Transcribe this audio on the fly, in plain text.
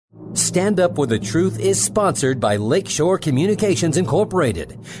Stand Up for the Truth is sponsored by Lakeshore Communications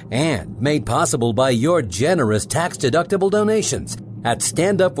Incorporated and made possible by your generous tax-deductible donations at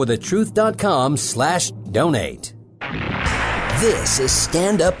standupforthetruth.com/donate. This is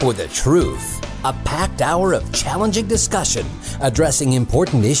Stand Up for the Truth, a packed hour of challenging discussion addressing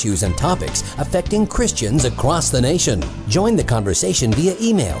important issues and topics affecting Christians across the nation. Join the conversation via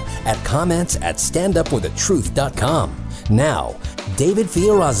email at comments@standupforthetruth.com. Now, David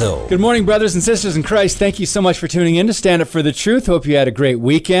Fiorazzo. Good morning, brothers and sisters in Christ. Thank you so much for tuning in to Stand Up for the Truth. Hope you had a great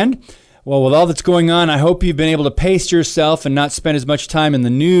weekend. Well, with all that's going on, I hope you've been able to pace yourself and not spend as much time in the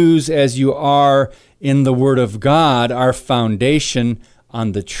news as you are in the Word of God, our foundation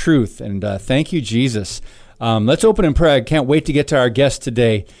on the truth. And thank you, Jesus. Let's open in prayer. I can't wait to get to our guest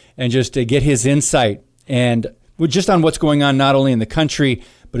today and just to get his insight and just on what's going on not only in the country,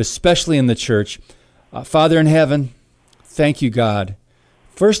 but especially in the church. Father in heaven, thank you, God,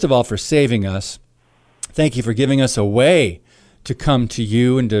 first of all, for saving us. Thank you for giving us a way to come to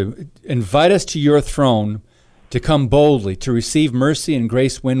you and to invite us to your throne, to come boldly, to receive mercy and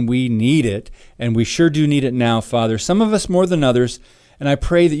grace when we need it. And we sure do need it now, Father, some of us more than others. And I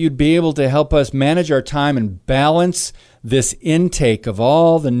pray that you'd be able to help us manage our time and balance this intake of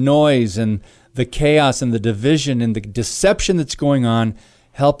all the noise and the chaos and the division and the deception that's going on.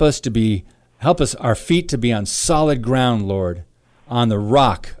 Help us, our feet to be on solid ground, Lord, on the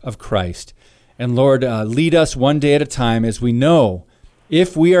rock of Christ. And Lord, lead us one day at a time, as we know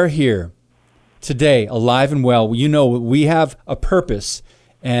if we are here today, alive and well, you know we have a purpose,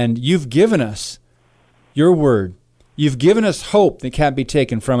 and you've given us your word. You've given us hope that can't be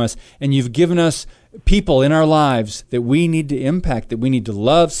taken from us, and you've given us people in our lives that we need to impact, that we need to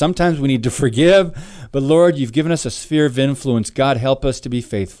love. Sometimes we need to forgive, but Lord, you've given us a sphere of influence. God, help us to be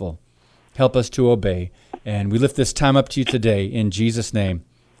faithful. Help us to obey. And we lift this time up to you today in Jesus' name.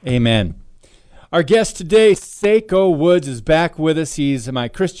 Amen. Our guest today, Saiko Woods, is back with us. He's my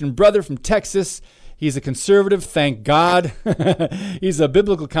Christian brother from Texas. He's a conservative, thank God. He's a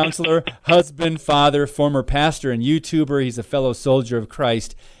biblical counselor, husband, father, former pastor, and YouTuber. He's a fellow soldier of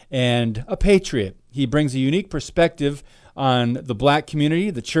Christ and a patriot. He brings a unique perspective on the black community,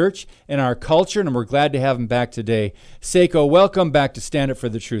 the church, and our culture, and we're glad to have him back today. Saiko, welcome back to Stand Up for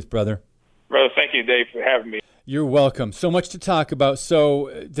the Truth, brother. Brother, thank you, Dave, for having me. You're welcome. So much to talk about.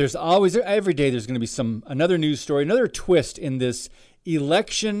 So there's always, every day there's going to be another news story, another twist in this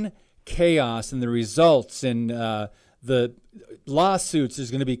election chaos and the results and the lawsuits.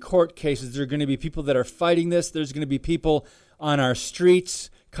 There's going to be court cases. There are going to be people that are fighting this. There's going to be people on our streets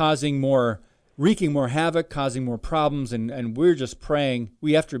wreaking more havoc, causing more problems. And we're just praying.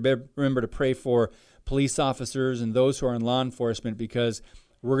 We have to remember to pray for police officers and those who are in law enforcement, because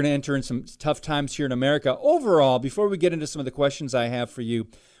we're going to enter in some tough times here in America. Overall, before we get into some of the questions I have for you,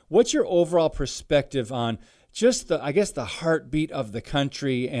 what's your overall perspective on just the heartbeat of the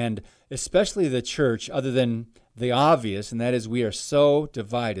country and especially the church, other than the obvious, and that is we are so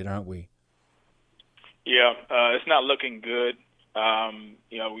divided, aren't we? Yeah, it's not looking good.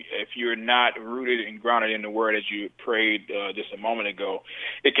 If you're not rooted and grounded in the Word, as you prayed just a moment ago,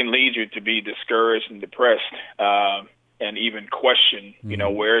 it can lead you to be discouraged and depressed. And even question,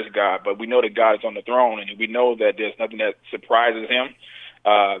 where is God? But we know that God is on the throne, and we know that there's nothing that surprises him.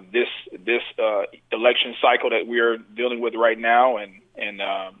 This election cycle that we're dealing with right now, and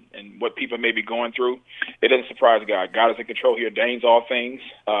what people may be going through, it doesn't surprise God. God is in control. He ordains all things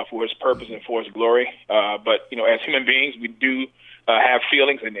for His purpose and for His glory. But as human beings, we do have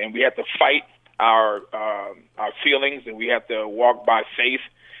feelings, and we have to fight our feelings, and we have to walk by faith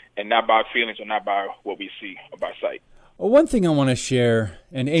and not by feelings or not by what we see or by sight. Well, one thing I want to share,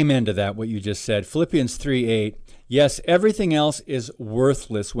 and amen to that, what you just said, Philippians 3:8, yes, everything else is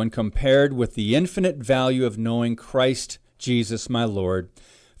worthless when compared with the infinite value of knowing Christ Jesus, my Lord.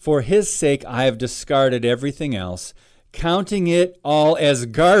 For His sake, I have discarded everything else, counting it all as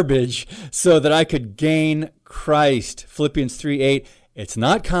garbage so that I could gain Christ. Philippians 3:8, it's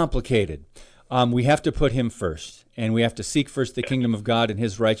not complicated. We have to put Him first, and we have to seek first the kingdom of God and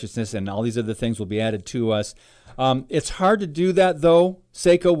His righteousness, and all these other things will be added to us. It's hard to do that, though.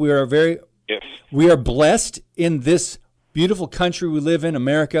 Saiko, we are blessed in this beautiful country we live in,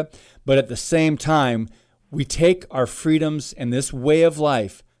 America, but at the same time, we take our freedoms and this way of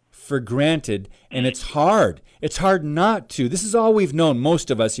life for granted, and it's hard. It's hard not to. This is all we've known,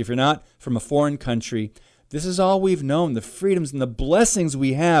 most of us, if you're not from a foreign country. This is all we've known, the freedoms and the blessings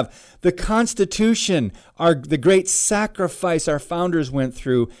we have, the Constitution, the great sacrifice our founders went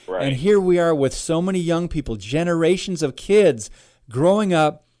through. Right. And here we are with so many young people, generations of kids growing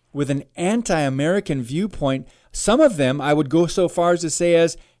up with an anti-American viewpoint. Some of them, I would go so far as to say,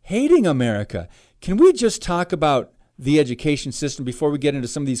 as hating America. Can we just talk about the education system before we get into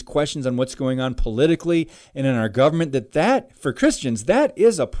some of these questions on what's going on politically and in our government? That for Christians, that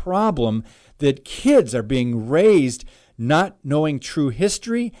is a problem, that kids are being raised not knowing true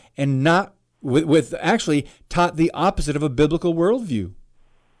history and not with actually taught the opposite of a biblical worldview.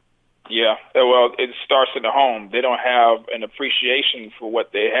 Yeah, well, it starts in the home. They don't have an appreciation for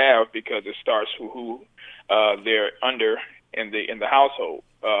what they have because it starts who they're under in the household.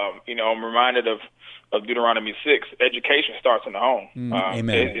 I'm reminded of Deuteronomy 6. Education starts in the home.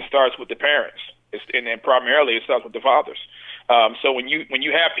 Amen. It starts with the parents, and then primarily it starts with the fathers. So when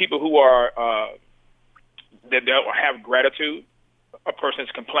you have people who are that don't have gratitude, a person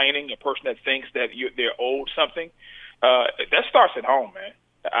is complaining, a person that thinks that they're owed something, that starts at home, man.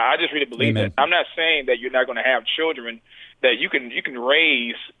 I just really believe Amen. that. I'm not saying that you're not going to have children, that you can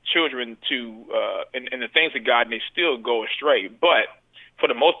raise children to in the things of God and they still go astray. But for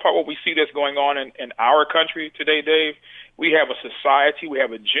the most part, what we see that's going on in our country today, Dave, we have a society, we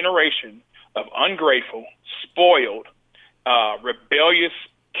have a generation of ungrateful, spoiled, rebellious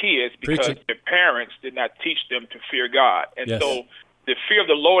kids because their parents did not teach them to fear God. And so the fear of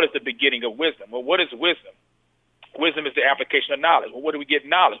the Lord is the beginning of wisdom. Well, what is wisdom? Wisdom is the application of knowledge. Well, what do we get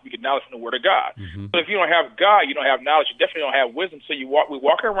knowledge? We get knowledge from the Word of God. Mm-hmm. So if you don't have God, you don't have knowledge. You definitely don't have wisdom. So we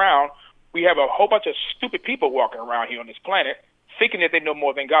walk around. We have a whole bunch of stupid people walking around here on this planet thinking that they know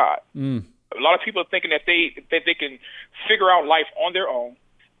more than God. A lot of people are thinking that they can figure out life on their own.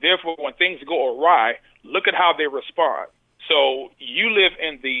 Therefore, when things go awry, look at how they respond. So you live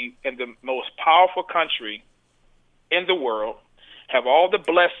in the most powerful country in the world, have all the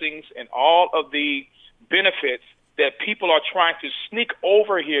blessings and all of the benefits that people are trying to sneak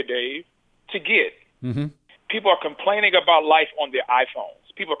over here, Dave, to get. Mm-hmm. People are complaining about life on their iPhones.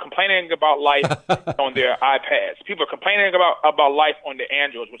 People are complaining about life on their iPads. People are complaining about life on their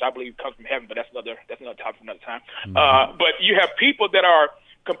Androids, which I believe comes from heaven, but that's another topic for another time. Mm-hmm. But you have people that are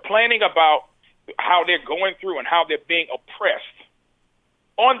complaining about how they're going through and how they're being oppressed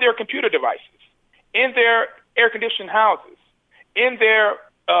on their computer devices, in their air-conditioned houses, in their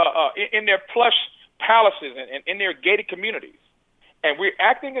plush palaces and in their gated communities. And we're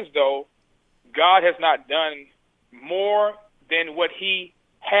acting as though God has not done more than what he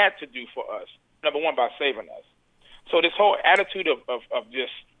had to do for us. Number one, by saving us. So this whole attitude of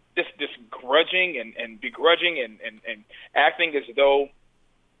this grudging and begrudging and acting as though,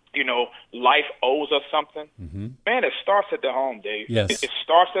 life owes us something. Mm-hmm. Man, it starts at the home, Dave. Yes. It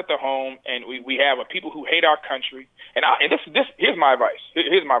starts at the home, and we have a people who hate our country. And this here's my advice.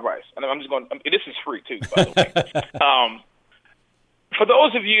 Here's my advice. And I'm just going. This is free too, by the way. For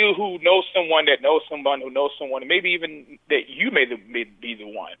those of you who know someone that knows someone who knows someone, maybe even that you may be the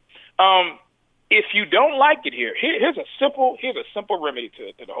one. If you don't like it here, here's a simple remedy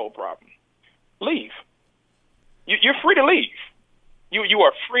to the whole problem. Leave. You're free to leave. You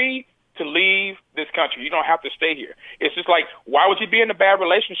are free to leave this country. You don't have to stay here. It's just like, why would you be in a bad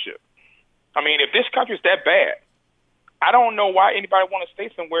relationship? I mean, if this country is that bad, I don't know why anybody want to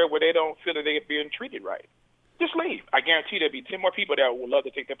stay somewhere where they don't feel that they're being treated right. Just leave. I guarantee there'll be 10 more people that would love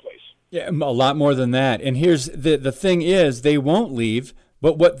to take their place. Yeah, a lot more than that. And here's the thing is, they won't leave,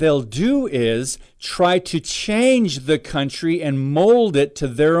 but what they'll do is try to change the country and mold it to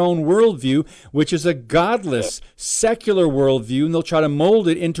their own worldview, which is a godless, secular worldview, and they'll try to mold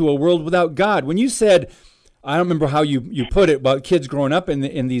it into a world without God. When you said, I don't remember how you put it, about kids growing up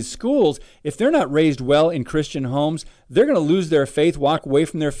in these schools, if they're not raised well in Christian homes, they're going to lose their faith, walk away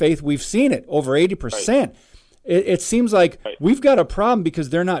from their faith. We've seen it, over 80%. Right. It seems like we've got a problem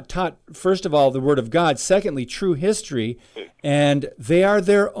because they're not taught, first of all, the Word of God, secondly, true history, and they are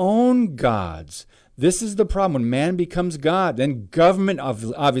their own gods. This is the problem. When man becomes God, then government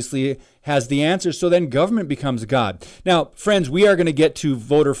obviously has the answer, so then government becomes God. Now, friends, we are going to get to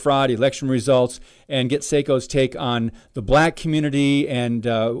voter fraud, election results, and get Saiko's take on the black community and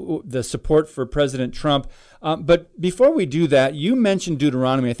the support for President Trump. But before we do that, you mentioned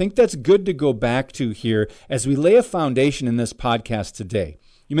Deuteronomy. I think that's good to go back to here as we lay a foundation in this podcast today.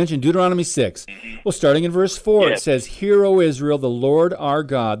 You mentioned Deuteronomy 6. Well, starting in verse 4, It says, Hear, O Israel, the Lord our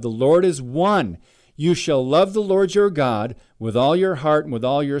God, the Lord is one. You shall love the Lord your God with all your heart and with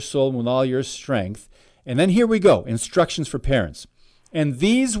all your soul and with all your strength. And then here we go, instructions for parents. And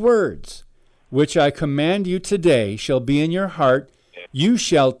these words, which I command you today, shall be in your heart. You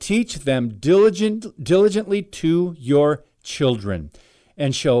shall teach them diligently to your children,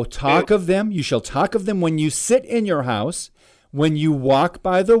 and shall talk of them. You shall talk of them when you sit in your house, when you walk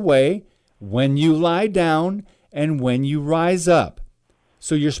by the way, when you lie down, and when you rise up.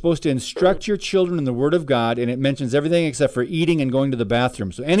 So you're supposed to instruct your children in the Word of God, and it mentions everything except for eating and going to the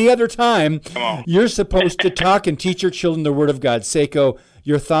bathroom. So any other time, you're supposed to talk and teach your children the Word of God. Saiko,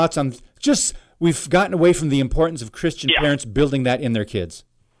 your thoughts on we've gotten away from the importance of Christian parents building that in their kids.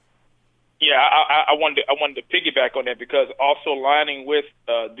 Yeah, I wanted to piggyback on that, because also lining with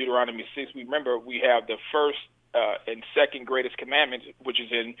Deuteronomy 6, remember we have the first and second greatest commandment, which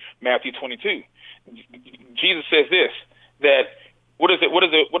is in Matthew 22. Jesus says this, that what is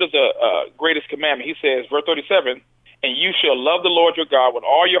the greatest commandment? He says, verse 37, and you shall love the Lord your God with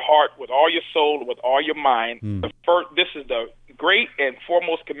all your heart, with all your soul, with all your mind. This is the great and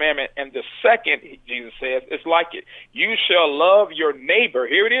foremost commandment. And the second, Jesus says, is like it. You shall love your neighbor.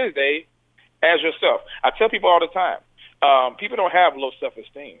 Here it is, Dave, as yourself. I tell people all the time, people don't have low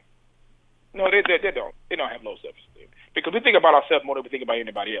self-esteem. No, they don't. They don't have low self-esteem, because we think about ourselves more than we think about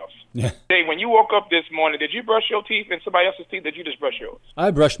anybody else. Yeah. Dave, when you woke up this morning, did you brush your teeth in somebody else's teeth? Did you just brush yours?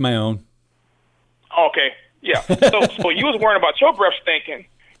 I brushed my own. Okay, yeah. So you was worrying about your breath stinking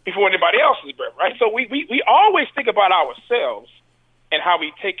before anybody else's breath, right? So we always think about ourselves and how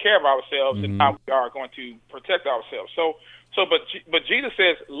we take care of ourselves and how we are going to protect ourselves. But Jesus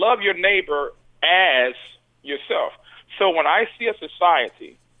says, love your neighbor as yourself. So when I see a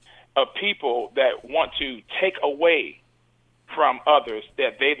society of people that want to take away from others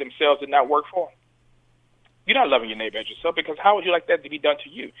that they themselves did not work for, you're not loving your neighbor as yourself, because how would you like that to be done to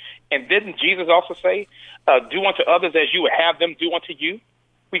you? And didn't Jesus also say, do unto others as you would have them do unto you?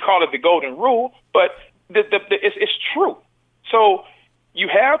 We call it the golden rule, but it's true. So you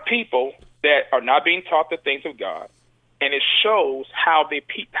have people that are not being taught the things of God, and it shows how they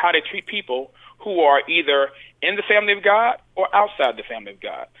treat people who are either in the family of God or outside the family of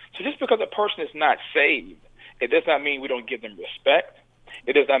God. So just because a person is not saved, it does not mean we don't give them respect.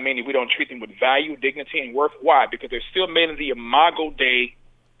 It does not mean that we don't treat them with value, dignity, and worth. Why? Because they're still made in the imago Dei,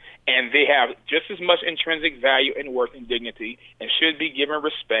 and they have just as much intrinsic value and worth and dignity, and should be given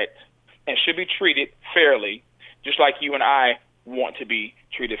respect and should be treated fairly, just like you and I want to be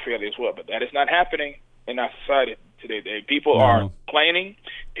treated fairly as well. But that is not happening in our society today. People are complaining.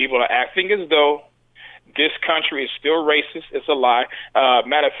 People are acting as though this country is still racist. It's a lie.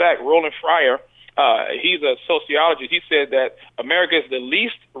 Matter of fact, Roland Fryer, he's a sociologist. He said that America is the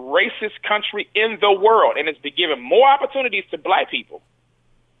least racist country in the world, and it's been giving more opportunities to black people.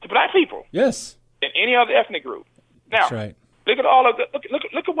 Yes. Than any other ethnic group. Now, that's right. Look at all of the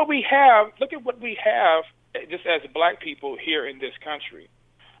look at what we have. Look at what we have just as black people here in this country.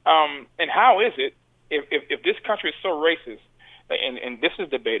 And how is it if this country is so racist? And this is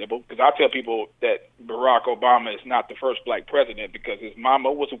debatable, because I tell people that Barack Obama is not the first black president because his mama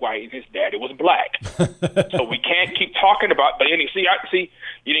was white and his daddy was black. So we can't keep talking about. But see,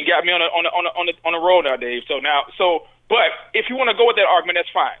 you didn't got me on the road now, Dave. But if you want to go with that argument,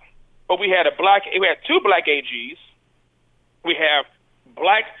 that's fine. But we had two black AGs. We have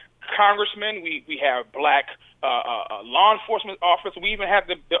black congressmen. We have black law enforcement officers. We even have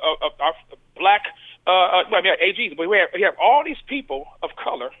the black AGs. But we have all these people of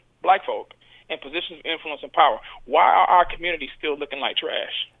color, black folk, in positions of influence and power. Why are our communities still looking like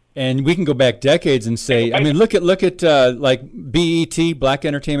trash? And we can go back decades and say, I mean, look at like BET, Black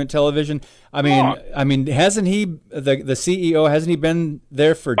Entertainment Television. I mean, hasn't he, the CEO, hasn't he been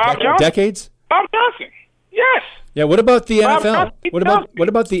there for decades? Bob Johnson, yes. Yeah. What about the NFL? What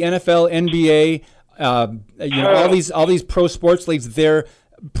about the NFL, NBA? All these pro sports leagues. They're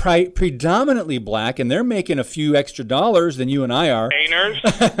predominantly black, and they're making a few extra dollars than you and I are.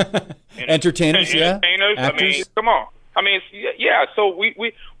 Entertainers, yeah. Entertainers. Actors. I mean, come on. I mean, yeah. So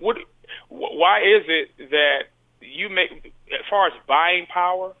why is it that you make, as far as buying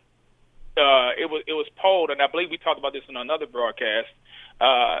power? It was polled, and I believe we talked about this in another broadcast.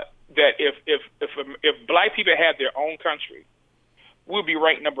 That if black people had their own country, we'll be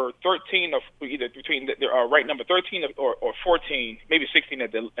ranked number 13 of either between ranked number 13 or 14, maybe 16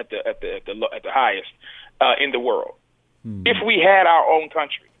 at the highest in the world. If we had our own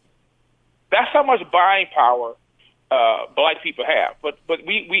country, that's how much buying power black people have. But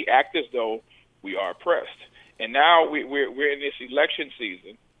we act as though we are oppressed, and now we're in this election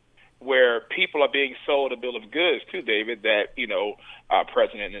season where people are being sold a bill of goods too, David, that, our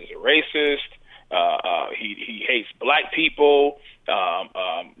president is a racist, he hates black people,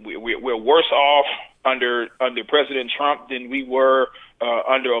 we're worse off under President Trump than we were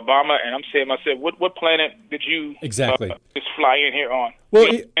under Obama. And I'm saying to myself, what planet did you exactly just fly in here on?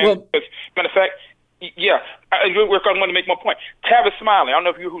 Matter of fact, yeah, we're going to make my point. Tavis Smiley, I don't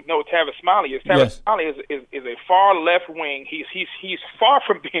know if you know what Tavis Smiley is. Tavis Smiley is a far left wing. He's far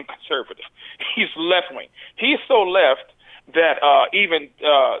from being conservative. He's left wing. He's so left that even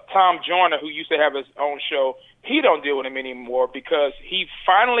Tom Joyner, who used to have his own show, he don't deal with him anymore because he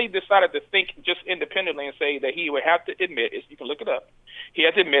finally decided to think just independently and say that he would have to admit, you can look it up, he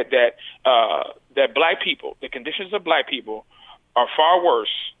had to admit that that black people, the conditions of black people, are far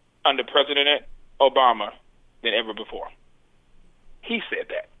worse under President Obama than ever before. He said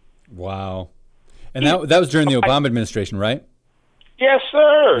that. Wow. And that was during the Obama administration, right? Yes,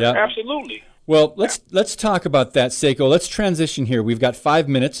 sir. Yeah. Absolutely. Well, let's talk about that, Saiko. Let's transition here. We've got 4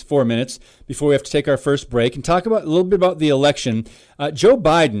 minutes before we have to take our first break and talk about a little bit about the election. Joe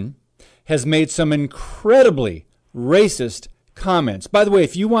Biden has made some incredibly racist comments. By the way,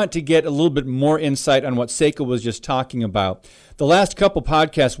 if you want to get a little bit more insight on what Saiko was just talking about, the last couple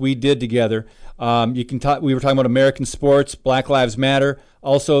podcasts we did together, we were talking about American sports, Black Lives Matter,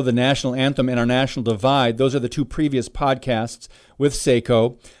 also the national anthem and our national divide. Those are the two previous podcasts with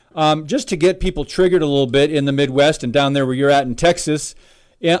Saiko. Just to get people triggered a little bit in the Midwest and down there where you're at in Texas,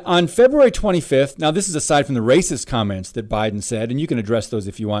 on February 25th, now this is aside from the racist comments that Biden said, and you can address those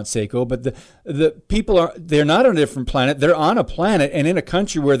if you want, Saiko, but the people they're not on a different planet. They're on a planet and in a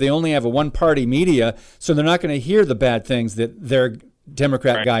country where they only have a one-party media, so they're not going to hear the bad things that their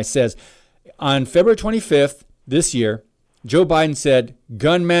Democrat guy says. On February 25th this year, Joe Biden said,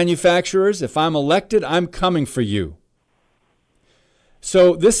 "Gun manufacturers, if I'm elected, I'm coming for you."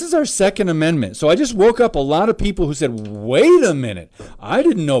 So this is our Second Amendment. So I just woke up a lot of people who said, wait a minute, I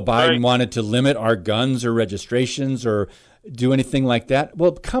didn't know Biden wanted to limit our guns or registrations or do anything like that.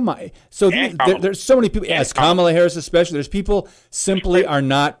 Well, come on. So there's so many people, yes, Kamala Harris especially, there's people simply are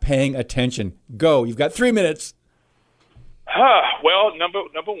not paying attention. Go, you've got 3 minutes. Well, number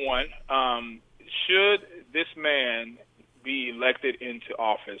one, should this man be elected into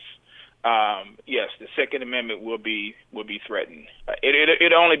office, yes, the Second Amendment will be threatened.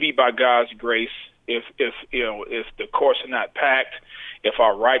 It'll only be by God's grace if the courts are not packed, if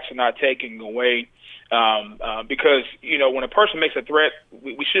our rights are not taken away. Because when a person makes a threat,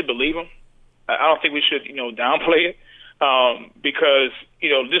 we should believe him. I don't think we should downplay it. Because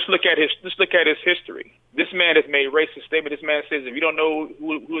just look at his history. This man has made racist statements. This man says, if you don't know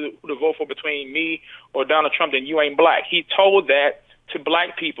who to vote for between me or Donald Trump, then you ain't black. He told that to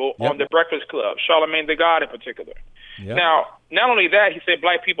black people on the Breakfast Club, Charlemagne the God in particular. Yep. Now, not only that, he said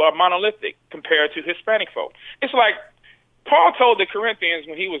black people are monolithic compared to Hispanic folk. It's like Paul told the Corinthians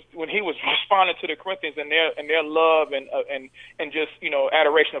when he was responding to the Corinthians and their love and just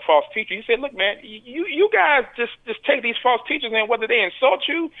adoration of false teachers. He said, "Look, man, you guys just take these false teachers and whether they insult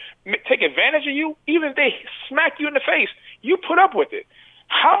you, take advantage of you, even if they smack you in the face, you put up with it."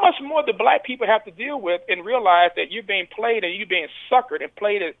 How much more do black people have to deal with and realize that you're being played and you're being suckered and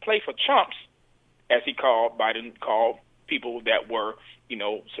played for chumps, as Biden called people that were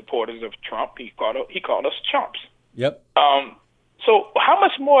supporters of Trump. He called us chumps. Yep. So how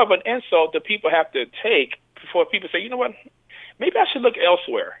much more of an insult do people have to take before people say, you know what, maybe I should look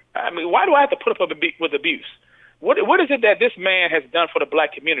elsewhere? I mean, why do I have to put up with abuse? What is it that this man has done for the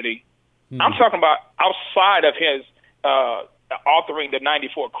black community? Mm-hmm. I'm talking about outside of his authoring the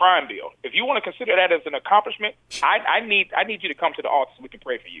 '94 crime bill. If you want to consider that as an accomplishment, I need you to come to the altar so we can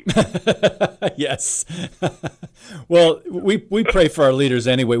pray for you. Yes. Well, we pray for our leaders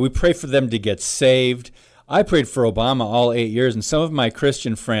anyway. We pray for them to get saved. I prayed for Obama all 8 years, and some of my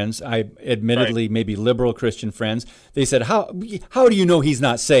Christian friends, I admittedly maybe liberal Christian friends, they said, how do you know he's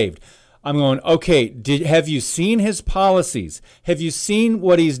not saved? I'm going, okay, have you seen his policies? Have you seen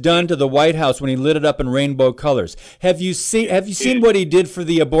what he's done to the White House when he lit it up in rainbow colors? Have you seen what he did for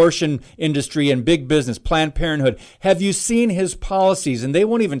the abortion industry and big business, Planned Parenthood? Have you seen his policies? And they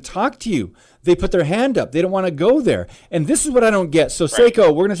won't even talk to you. They put their hand up. They don't want to go there. And this is what I don't get. So, Saiko,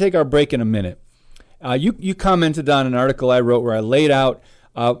 we're going to take our break in a minute. You commented on an article I wrote where I laid out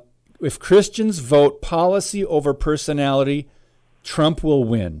if Christians vote policy over personality, Trump will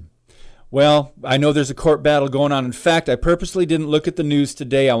win. Well, I know there's a court battle going on. In fact, I purposely didn't look at the news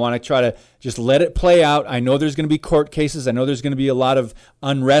today. I want to try to just let it play out. I know there's going to be court cases. I know there's going to be a lot of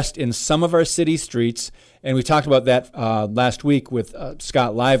unrest in some of our city streets. And we talked about that last week with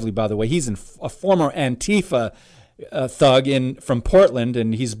Scott Lively, by the way. He's a former Antifa thug from Portland,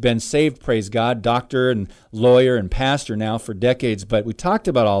 and he's been saved, praise God, doctor and lawyer and pastor now for decades. But we talked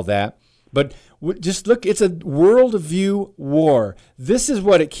about all that. But just look, it's a worldview war. This is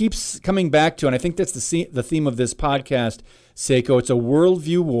what it keeps coming back to, and I think that's the theme of this podcast, Saiko. It's a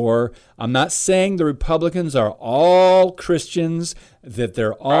worldview war. I'm not saying the Republicans are all Christians, that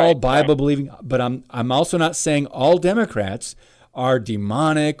they're all Bible-believing, but I'm also not saying all Democrats are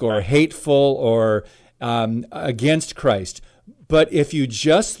demonic or hateful or against Christ. But if you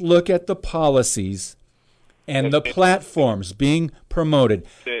just look at the policies and the platforms being promoted.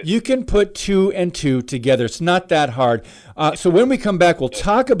 You can put 2 and 2 together. It's not that hard. So when we come back, we'll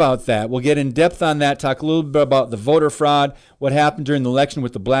talk about that. We'll get in depth on that, talk a little bit about the voter fraud, what happened during the election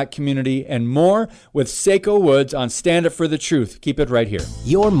with the black community, and more with Saiko Woods on Stand Up for the Truth. Keep it right here.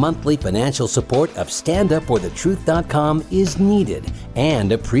 Your monthly financial support of StandUpForTheTruth.com is needed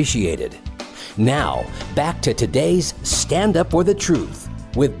and appreciated. Now, back to today's Stand Up for the Truth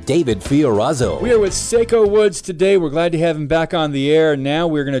with David Fiorazzo. We are with Saiko Woods today. We're glad to have him back on the air. Now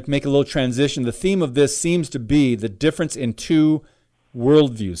we're going to make a little transition. The theme of this seems to be the difference in two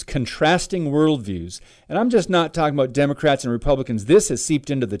worldviews, contrasting worldviews. And I'm just not talking about Democrats and Republicans. This has seeped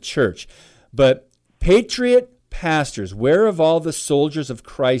into the church. But patriot pastors, where have all the soldiers of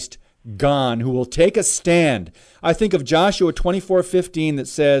Christ gone who will take a stand? I think of Joshua 24:15 that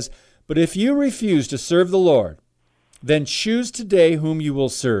says, "But if you refuse to serve the Lord, then choose today whom you will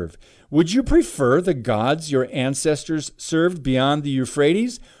serve. Would you prefer the gods your ancestors served beyond the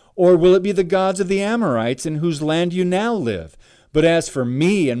Euphrates, or will it be the gods of the Amorites in whose land you now live? But as for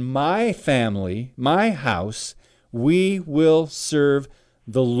me and my family, my house, we will serve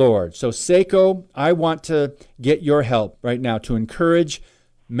the Lord." So Saiko, I want to get your help right now to encourage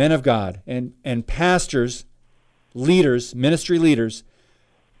men of God and pastors, leaders, ministry leaders,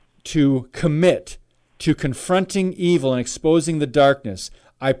 to commit to confronting evil and exposing the darkness.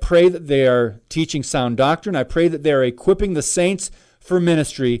 I pray that they are teaching sound doctrine. I pray that they are equipping the saints for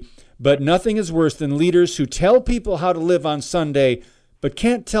ministry. But nothing is worse than leaders who tell people how to live on Sunday, but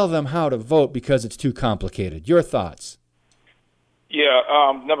can't tell them how to vote because it's too complicated. Your thoughts? Yeah,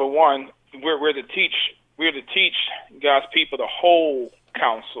 number one, we're to teach God's people the whole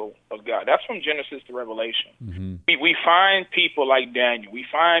counsel of God. That's from Genesis to Revelation. Mm-hmm. We find people like Daniel. We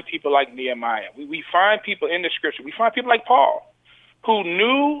find people like Nehemiah. We find people in the Scripture. We find people like Paul, who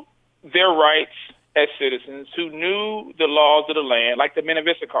knew their rights as citizens, who knew the laws of the land, like the men of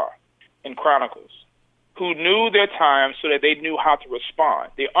Issachar in Chronicles, who knew their times so that they knew how to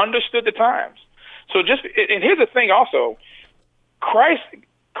respond. They understood the times. So and here's the thing also, Christ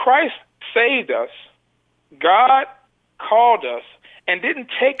saved us. God called us and didn't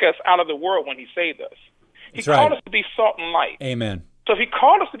take us out of the world when he saved us. He called us to be salt and light. Amen. So if he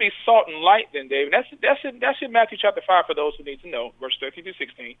called us to be salt and light, then David, that's in Matthew chapter 5 for those who need to know, verse 13 to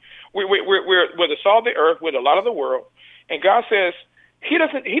 16. We're the salt of the earth, we're the light of the world, and God says He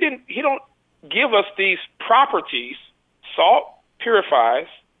don't give us these properties. Salt purifies,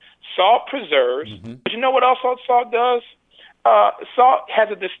 salt preserves. Mm-hmm. But you know what else salt does? Salt has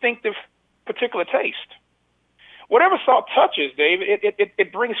a distinctive, particular taste. Whatever salt touches, Dave,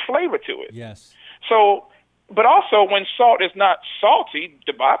 it brings flavor to it. Yes. So, but also when salt is not salty,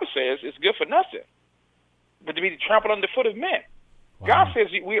 the Bible says it's good for nothing, but to be trampled underfoot of men. Wow. God says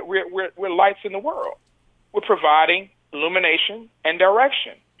we're lights in the world. We're providing illumination and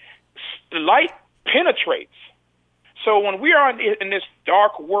direction. Light penetrates. So when we are in this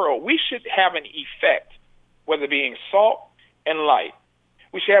dark world, we should have an effect, whether being salt and light.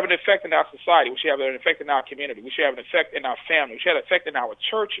 We should have an effect in our society. We should have an effect in our community. We should have an effect in our family. We should have an effect in our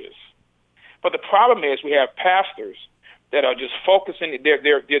churches. But the problem is we have pastors that are just focusing.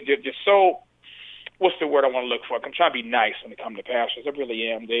 They're just so. What's the word I want to look for? I'm trying to be nice when it comes to pastors. I really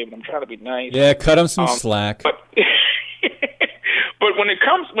am, David. I'm trying to be nice. Yeah, cut them some slack. But but when it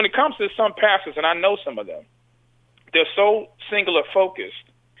comes to some pastors, and I know some of them, they're so singular focused,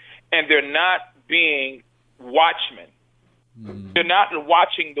 and they're not being watchmen. They're not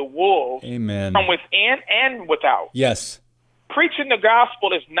watching the wolves. Amen. From within and without. Yes. Preaching the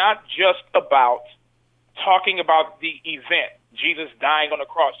gospel is not just about talking about the event, Jesus dying on the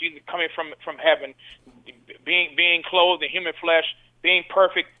cross, Jesus coming from heaven, being clothed in human flesh, being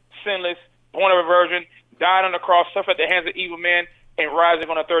perfect, sinless, born of a virgin, died on the cross, suffered at the hands of evil men, and rising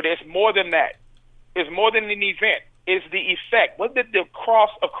on the third day. It's more than that. It's more than an event. It's the effect. What did the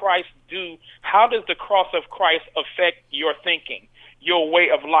cross of Christ do? How does the cross of Christ affect your thinking, your way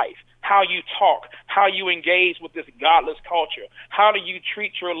of life, how you talk, how you engage with this godless culture? How do you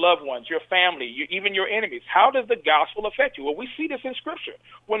treat your loved ones, your family, even your enemies? How does the gospel affect you? Well, we see this in Scripture.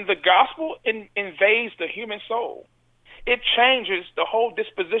 When the gospel invades the human soul, it changes the whole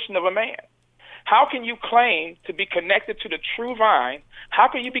disposition of a man. How can you claim to be connected to the true vine? How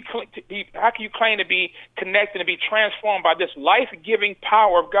can you claim to be connected and be transformed by this life-giving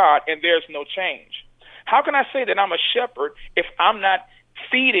power of God and there's no change? How can I say that I'm a shepherd if I'm not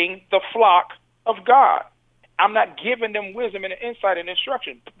feeding the flock of God? I'm not giving them wisdom and insight and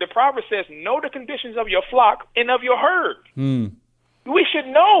instruction. The proverb says, know the conditions of your flock and of your herd. We should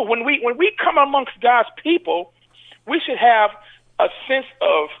know when we come amongst God's people, we should have a sense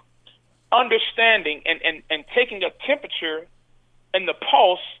of understanding and taking a temperature and the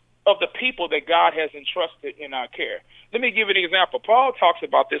pulse of the people that God has entrusted in our care. Let me give you an example. Paul talks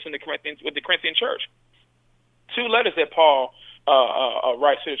about this in the Corinthian church. 2 letters that Paul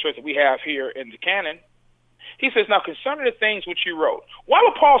writes to the church that we have here in the canon. He says, now concerning the things which you wrote. Why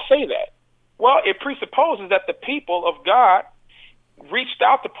would Paul say that? Well, it presupposes that the people of God reached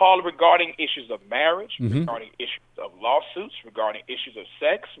out to Paul regarding issues of marriage, regarding issues of lawsuits, regarding issues of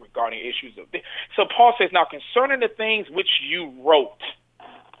sex, regarding issues of this. So Paul says, now concerning the things which you wrote,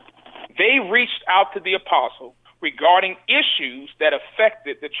 they reached out to the apostle regarding issues that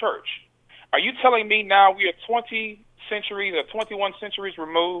affected the church. Are you telling me now we are 20 centuries or 21 centuries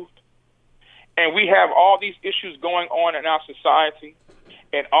removed, and we have all these issues going on in our society,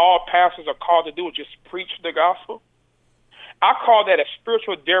 and all pastors are called to do is just preach the gospel? I call that a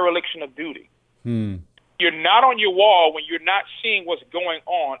spiritual dereliction of duty. You're not on your wall when you're not seeing what's going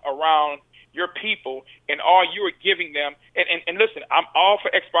on around your people, and all you are giving them. And listen, I'm all for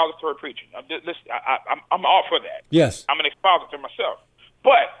expository preaching. I'm all for that. Yes. I'm an expositor myself.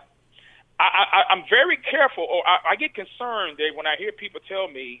 But I'm very careful, or I get concerned that when I hear people tell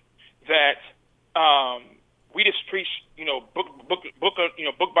me that we just preach, book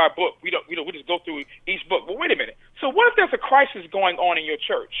by book. We just go through each book. But wait a minute. So what if there's a crisis going on in your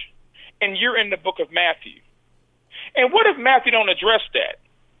church, and you're in the book of Matthew? And what if Matthew don't address that?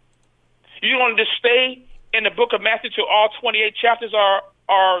 You want to just stay in the book of Matthew till all 28 chapters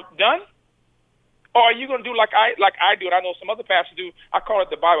are done? Or are you going to do like I do, and I know some other pastors do? I call it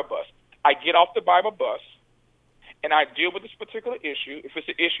the Bible bus. I get off the Bible bus, and I deal with this particular issue. If it's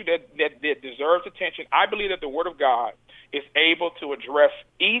an issue that deserves attention, I believe that the Word of God is able to address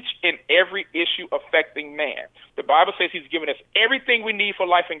each and every issue affecting man. The Bible says He's given us everything we need for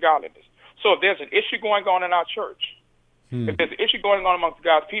life and godliness. So if there's an issue going on in our church, if there's an issue going on amongst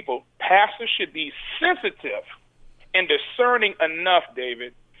God's people, pastors should be sensitive and discerning enough,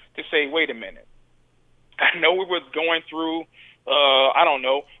 David, to say, wait a minute. I know we were going through,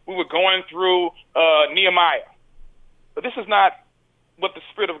 we were going through Nehemiah. But this is not what the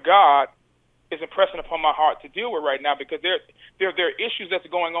Spirit of God is impressing upon my heart to deal with right now, because there are issues that's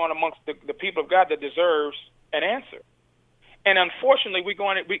going on amongst the people of God that deserves an answer. And unfortunately,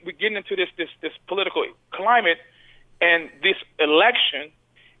 we're getting into this political climate and this election,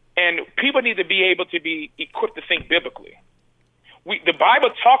 and people need to be able to be equipped to think biblically. The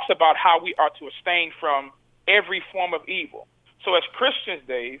Bible talks about how we are to abstain from every form of evil. So as Christians,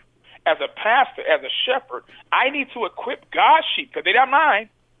 Dave, as a pastor, as a shepherd, I need to equip God's sheep, because they're not mine,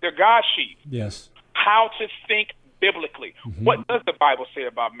 they're God's sheep. Yes. How to think biblically. What does the Bible say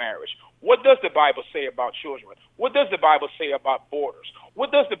about marriage? What does the Bible say about children? What does the Bible say about borders?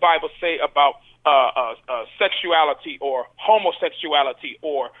 What does the Bible say about sexuality or homosexuality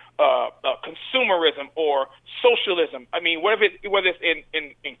or consumerism or socialism? I mean, whether it's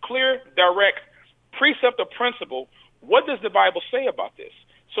in clear, direct precept or principle, what does the Bible say about this?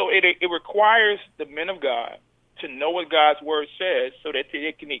 So it requires the men of God to know what God's word says so that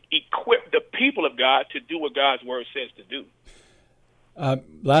they can equip the people of God to do what God's word says to do.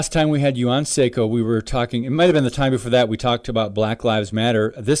 Last time we had you on, Saiko, we were talking, it might have been the time before that, we talked about Black Lives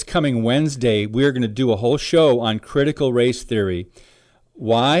Matter. This coming Wednesday, we're going to do a whole show on critical race theory.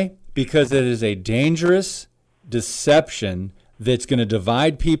 Why? Because it is a dangerous deception that's going to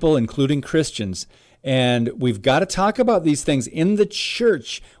divide people, including Christians. And we've got to talk about these things in the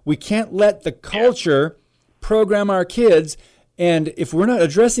church. We can't let the culture program our kids. And if we're not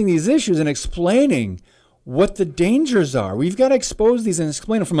addressing these issues and explaining what the dangers are, we've got to expose these and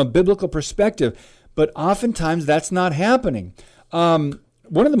explain them from a biblical perspective. But oftentimes that's not happening. One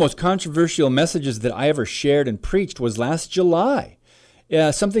of the most controversial messages that I ever shared and preached was last July.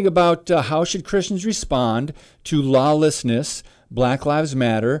 Something about how should Christians respond to lawlessness, Black Lives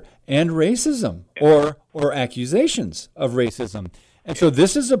Matter, and racism, or accusations of racism. And so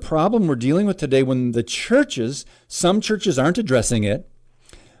this is a problem we're dealing with today when the churches, some churches aren't addressing it,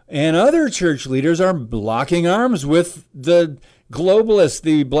 and other church leaders are locking arms with the globalists,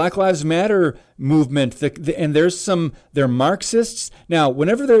 the Black Lives Matter movement, and they're Marxists. Now,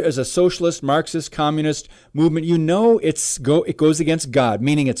 whenever there is a socialist, Marxist, communist movement, it goes against God,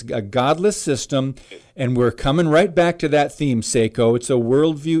 meaning it's a godless system, and we're coming right back to that theme, Saiko. It's a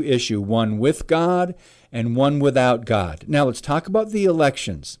worldview issue, one with God and one without God. Now, let's talk about the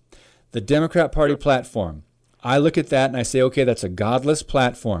elections. The Democrat Party platform. I look at that and I say, okay, that's a godless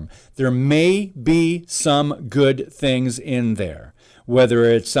platform. There may be some good things in there, whether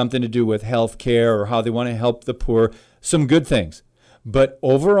it's something to do with health care or how they want to help the poor, some good things. But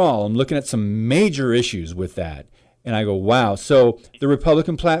overall, I'm looking at some major issues with that. And I go, wow. So the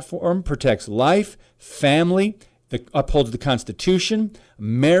Republican platform protects life, family, upholds the Constitution,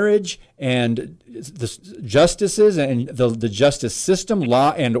 marriage, and the justices and the justice system,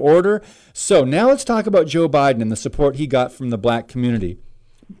 law and order. So now let's talk about Joe Biden and the support he got from the black community.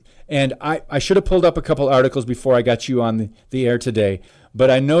 And I should have pulled up a couple articles before I got you on the air today,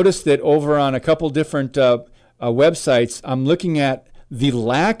 but I noticed that over on a couple different websites, I'm looking at the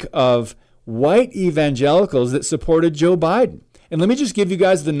lack of white evangelicals that supported Joe Biden. And let me just give you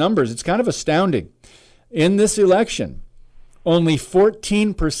guys the numbers. It's kind of astounding. In this election, only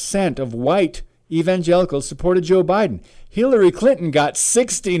 14% of white evangelicals supported Joe Biden. Hillary Clinton got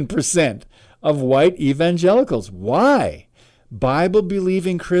 16% of white evangelicals. Why?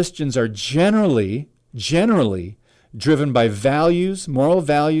 Bible-believing Christians are generally driven by values, moral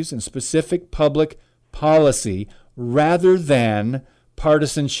values, and specific public policy rather than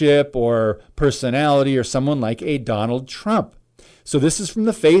partisanship or personality or someone like a Donald Trump. So this is from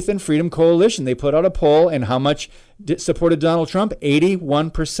the Faith and Freedom Coalition. They put out a poll, and how much supported Donald Trump?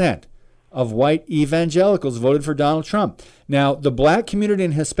 81% of white evangelicals voted for Donald Trump. Now, the black community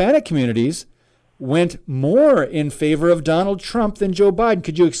and Hispanic communities went more in favor of Donald Trump than Joe Biden.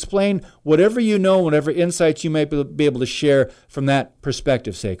 Could you explain whatever you know, whatever insights you might be able to share from that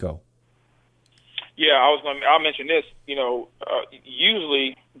perspective, Saiko? Yeah, I'll mention this.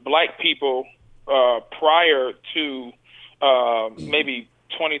 Usually black people prior to maybe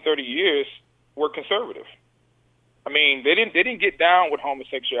 20, 30 years were conservative. I mean, they didn't get down with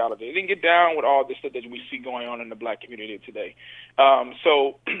homosexuality. They didn't get down with all this stuff that we see going on in the black community today.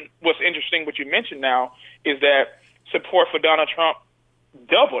 So what's interesting, what you mentioned now, is that support for Donald Trump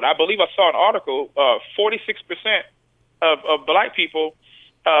doubled. I believe I saw an article, 46% of black people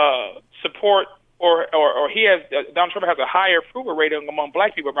support or Donald Trump has a higher approval rating among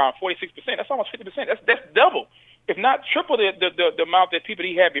black people, around 46%. That's almost 50%. That's double, if not triple the amount that people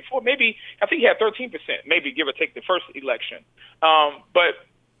he had before. Maybe, I think he had 13%, maybe give or take the first election. But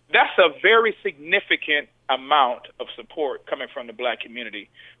that's a very significant amount of support coming from the black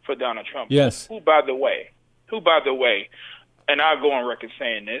community for Donald Trump. Yes. Who, by the way, and I'll go on record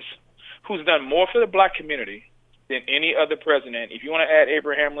saying this, who's done more for the black community than any other president. If you want to add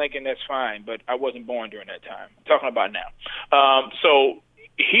Abraham Lincoln, that's fine, but I wasn't born during that time. I'm talking about now. So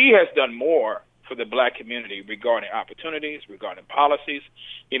he has done more for the black community regarding opportunities, regarding policies.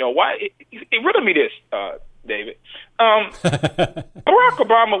 Why? It riddled me this, David. Barack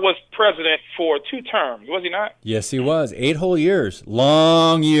Obama was president for 2 terms, was he not? Yes, he was. 8 whole years.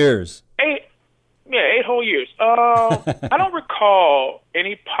 Long years. 8 whole years. I don't recall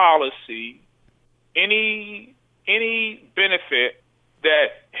any policy, any benefit that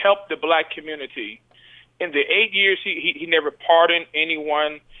helped the black community. In the 8 years, he never pardoned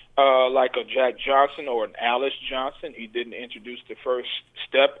anyone like a Jack Johnson or an Alice Johnson. He didn't introduce the First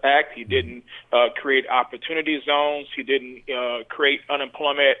Step Act. He didn't create opportunity zones. He didn't create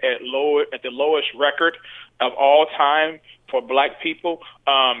unemployment at the lowest record of all time for black people.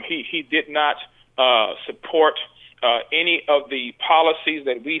 He did not support any of the policies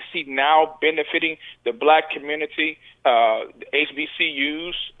that we see now benefiting the black community.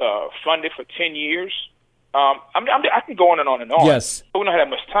 HBCUs funded for 10 years. I can go on and on and on. Yes. But we don't have that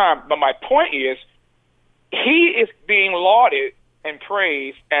much time. But my point is, he is being lauded and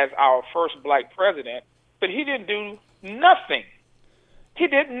praised as our first black president, but he didn't do nothing. He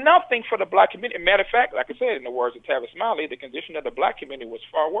did nothing for the black community. Matter of fact, like I said, in the words of Tavis Smiley, the condition of the black community was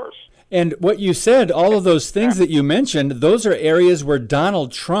far worse. And what you said, all of those things that you mentioned, those are areas where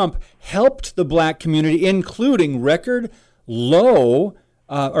Donald Trump helped the black community, including record low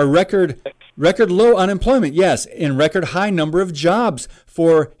low unemployment, yes, and record high number of jobs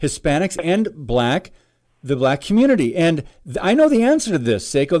for Hispanics and the black community. And I know the answer to this,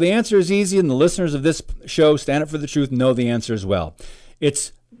 Saiko. The answer is easy, and the listeners of this show, Stand Up for the Truth, know the answer as well.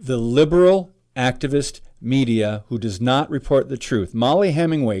 It's the liberal activist media who does not report the truth. Molly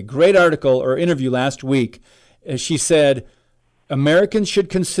Hemingway, great article or interview last week. She said, Americans should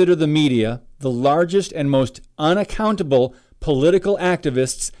consider the media the largest and most unaccountable political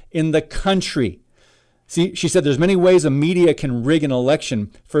activists in the country. See, she said there's many ways a media can rig an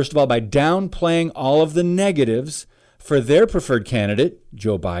election. First of all, by downplaying all of the negatives for their preferred candidate,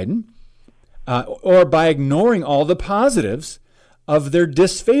 Joe Biden, or by ignoring all the positives of their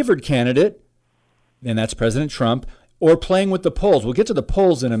disfavored candidate, and that's President Trump, or playing with the polls. We'll get to the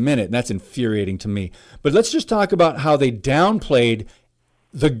polls in a minute, and that's infuriating to me. But let's just talk about how they downplayed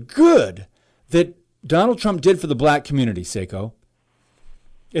the good that Donald Trump did for the black community, Saiko.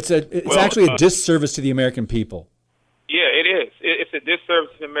 It's actually a disservice to the American people. Yeah, it is. It's a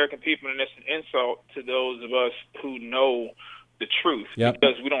disservice to the American people, and it's an insult to those of us who know the truth,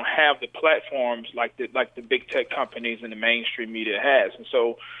 because we don't have the platforms like the big tech companies and the mainstream media has. And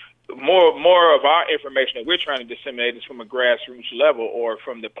so more of our information that we're trying to disseminate is from a grassroots level, or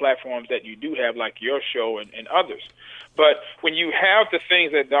from the platforms that you do have, like your show and others. But when you have the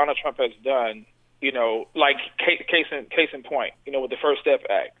things that Donald Trump has done, like case in point, with the First Step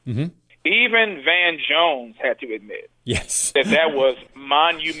Act, even Van Jones had to admit that was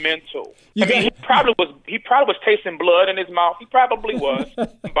monumental. He probably was tasting blood in his mouth. He probably was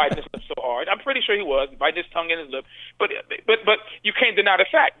biting his lip so hard. I'm pretty sure he was biting his tongue in his lip. But you can't deny the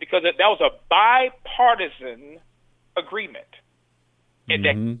fact, because that was a bipartisan agreement, and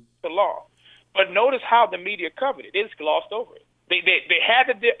that's the law. But notice how the media covered it. They just glossed over it. They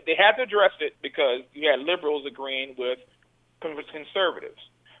had to address it because you had liberals agreeing with conservatives.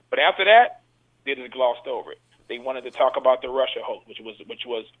 But after that, they just glossed over it. They wanted to talk about the Russia hoax, which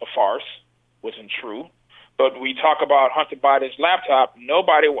was a farce, wasn't true. But we talk about Hunter Biden's laptop.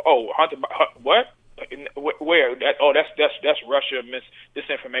 Nobody. Hunter. What? Where? That's Russia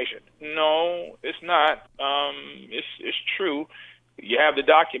disinformation. No, it's not. It's true. You have the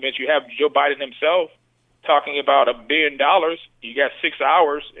documents. You have Joe Biden himself talking about $1 billion. You got 6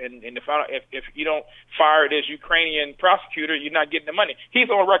 hours, and the final, if you don't fire this Ukrainian prosecutor, you're not getting the money. He's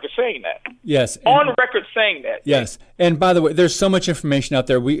on record saying that. Yes. On record saying that. Yes. And by the way, there's so much information out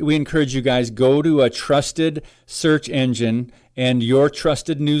there. We encourage you guys, go to a trusted search engine and your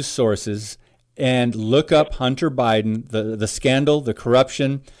trusted news sources and look up Hunter Biden, the scandal, the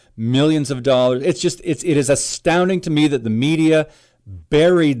corruption, millions of dollars. It is astounding to me that the media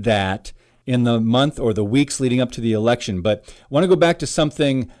buried that in the month or the weeks leading up to the election. But I want to go back to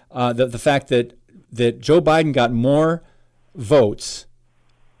something, the fact that Joe Biden got more votes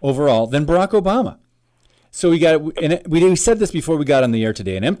overall than Barack Obama. So we said this before we got on the air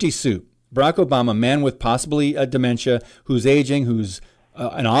today, an empty suit. Barack Obama, a man with possibly a dementia, who's aging, who's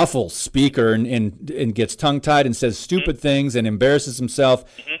an awful speaker and gets tongue-tied and says stupid things and embarrasses himself,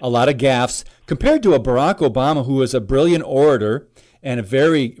 a lot of gaffes, compared to a Barack Obama who was a brilliant orator and a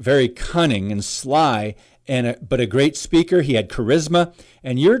very, very cunning and sly, but a great speaker. He had charisma.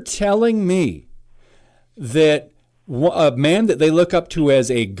 And you're telling me that a man that they look up to as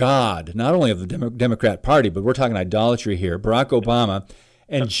a god, not only of the Democrat Party, but we're talking idolatry here, Barack Obama,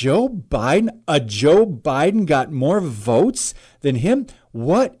 and Joe Biden got more votes than him?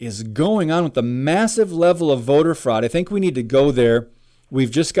 What is going on with the massive level of voter fraud? I think we need to go there.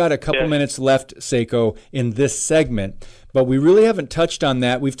 We've just got a couple minutes left, Saiko, in this segment, but we really haven't touched on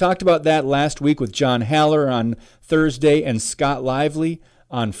that. We've talked about that last week with John Haller on Thursday and Scott Lively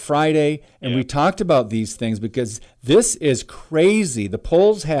on Friday, and we talked about these things because this is crazy. The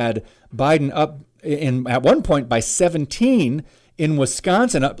polls had Biden up at one point by 17 in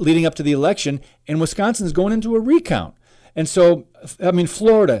Wisconsin, leading up to the election, and Wisconsin's going into a recount. And so,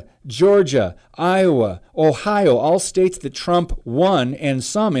 Florida, Georgia, Iowa, Ohio, all states that Trump won, and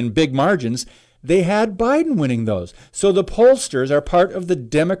some in big margins, they had Biden winning those. So the pollsters are part of the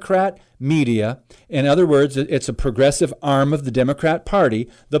Democrat media. In other words, it's a progressive arm of the Democrat Party.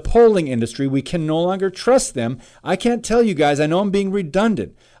 The polling industry, we can no longer trust them. I can't tell you guys, I know I'm being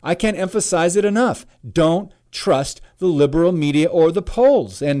redundant. I can't emphasize it enough. Don't trust the liberal media or the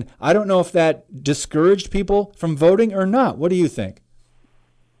polls. And I don't know if that discouraged people from voting or not. What do you think?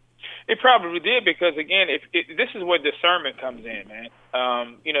 It probably did, because, again, this is where discernment comes in, man.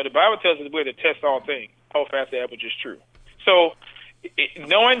 The Bible tells us we're to test all things, hold fast that which is true. So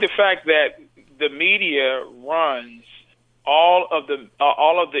knowing the fact that the media runs all of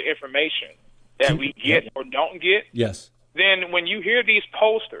the information that we get or don't get, then when you hear these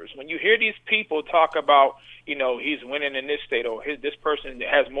pollsters, when you hear these people talk about, he's winning in this state, or this person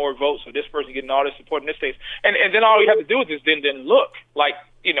has more votes, or this person getting all this support in this state, and then all you have to do is then look. Like,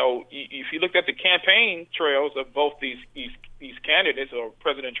 if you looked at the campaign trails of both these candidates, or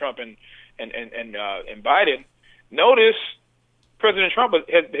President Trump and Biden, notice President Trump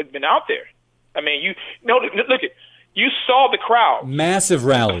has been out there. I mean, you saw the crowd, massive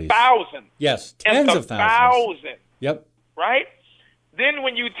rallies, thousands, tens of thousands. Yep. Right. Then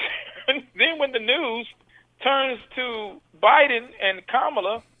when when the news turns to Biden and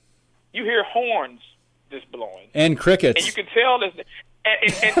Kamala, you hear horns just blowing and crickets, and you can tell this.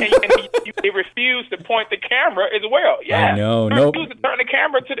 And they refuse to point the camera as well. Yeah, I know. They refuse to turn the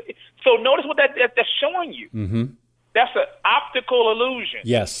camera to the. So notice what that's showing you. Mm-hmm. That's an optical illusion.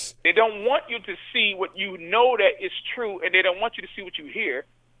 Yes. They don't want you to see what you know that is true, and they don't want you to see what you hear,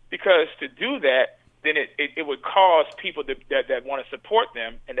 because to do that, then it would cause people that want to support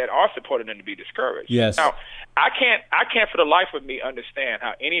them and that are supporting them to be discouraged. Yes. Now, I can't for the life of me understand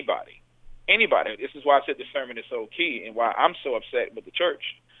how anybody, this is why I said discernment is so key and why I'm so upset with the church.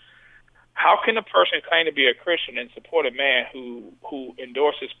 How can a person claim to be a Christian and support a man who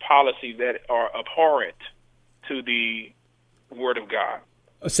endorses policies that are abhorrent to the Word of God?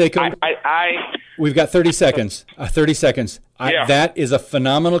 Saiko, we've got 30 seconds. 30 seconds. Yeah. That is a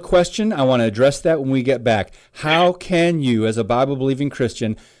phenomenal question. I want to address that when we get back. How can you, as a Bible-believing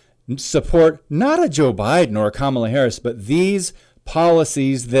Christian, support not a Joe Biden or a Kamala Harris, but these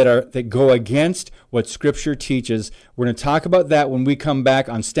policies that go against what Scripture teaches? We're going to talk about that when we come back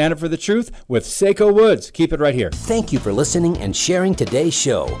on Stand Up for the Truth with Saiko Woods. Keep it right here. Thank you for listening and sharing today's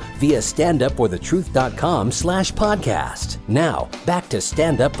show via standupforthetruth.com/podcast. Now, back to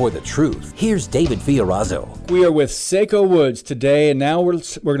Stand Up for the Truth. Here's David Fiorazzo. We are with Saiko Woods today, and now we're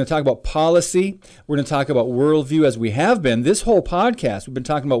going to talk about policy. We're going to talk about worldview, as we have been. This whole podcast, we've been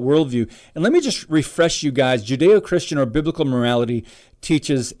talking about worldview. And let me just refresh you guys. Judeo-Christian or biblical morality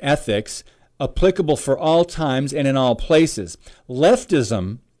teaches ethics applicable for all times and in all places.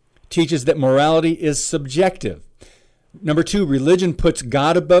 Leftism teaches that morality is subjective. Number 2, religion puts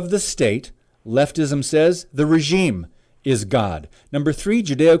God above the state. Leftism says the regime is God. Number 3,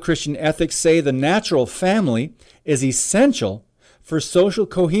 Judeo-Christian ethics say the natural family is essential for social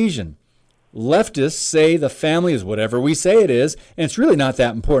cohesion. Leftists say the family is whatever we say it is, and it's really not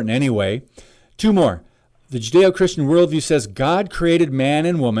that important anyway. 2 more. The Judeo-Christian worldview says God created man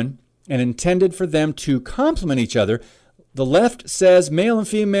and woman and intended for them to complement each other. The left says male and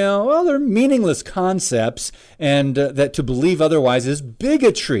female, well, they're meaningless concepts, and that to believe otherwise is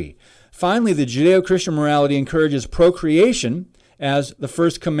bigotry. Finally, the Judeo-Christian morality encourages procreation as the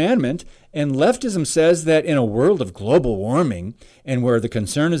first commandment, and leftism says that in a world of global warming and where the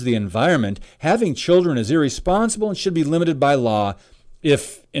concern is the environment, having children is irresponsible and should be limited by law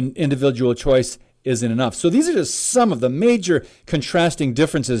if an individual choice isn't enough. So these are just some of the major contrasting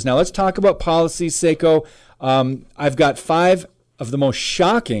differences. Now let's talk about policy, Saiko. I've got 5 of the most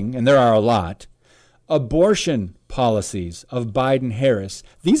shocking, and there are a lot, abortion policies of Biden-Harris.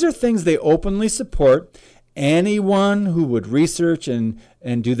 These are things they openly support. Anyone who would research and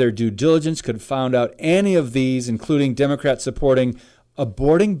do their due diligence could have found out any of these, including Democrats supporting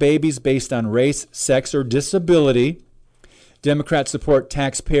aborting babies based on race, sex, or disability. Democrats support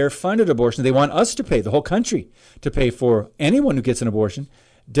taxpayer-funded abortion. They want us to pay, the whole country, to pay for anyone who gets an abortion.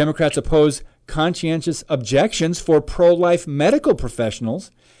 Democrats oppose conscientious objections for pro-life medical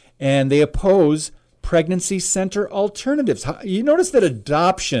professionals, and they oppose pregnancy center alternatives. You notice that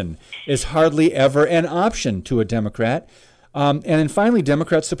adoption is hardly ever an option to a Democrat. And then finally,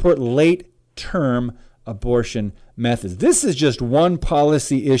 Democrats support late-term abortion methods. This is just one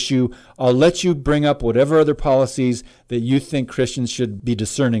policy issue. I'll let you bring up whatever other policies that you think Christians should be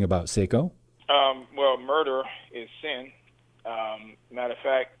discerning about, Saiko. Well, murder is sin. Matter of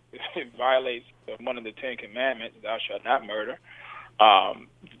fact, it violates one of the 10 commandments, thou shalt not murder.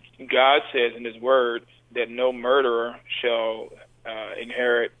 God says in his word that no murderer shall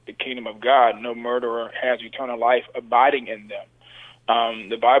inherit the kingdom of God. No murderer has eternal life abiding in them.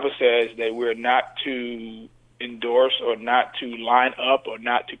 The Bible says that we're not to endorse or not to line up or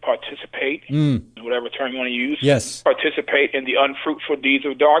not to participate, whatever term you want to use, yes, participate in the unfruitful deeds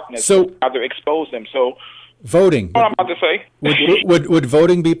of darkness, so either expose them. So voting. What I'm about to say. Would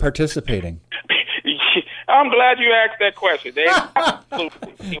voting be participating? I'm glad you asked that question.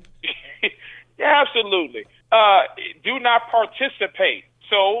 Absolutely. Absolutely. Do not participate.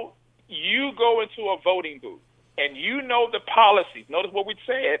 So you go into a voting booth and you know the policies. Notice what we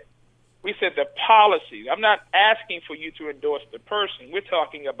said. We said the policies. I'm not asking for you to endorse the person. We're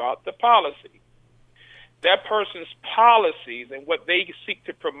talking about the policy. That person's policies and what they seek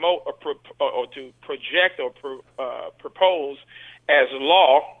to promote or to project or propose as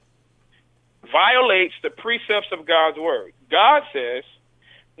law violates the precepts of God's word. God says,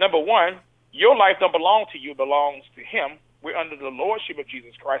 number one, your life don't belong to you, it belongs to him. We're under the lordship of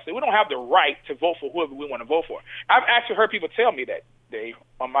Jesus Christ. So we don't have the right to vote for whoever we want to vote for. I've actually heard people tell me that, Dave,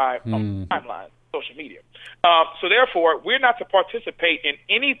 on my timeline, social media. So therefore, we're not to participate in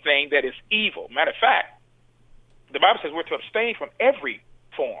anything that is evil. Matter of fact, the Bible says we're to abstain from every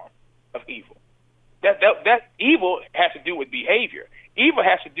form of evil. That evil has to do with behavior. Evil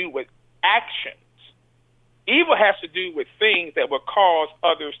has to do with actions. Evil has to do with things that will cause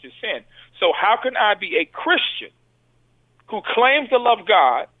others to sin. So how can I be a Christian who claims to love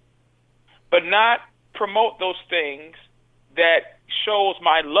God but not promote those things that shows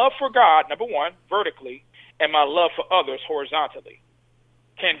my love for God, number one, vertically, and my love for others horizontally?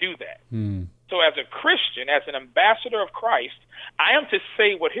 Can't do that. So as a Christian, as an ambassador of Christ, I am to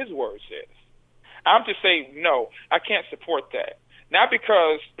say what his word says. I'm to say, no, I can't support that. Not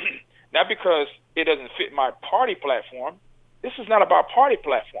because it doesn't fit my party platform. This is not about party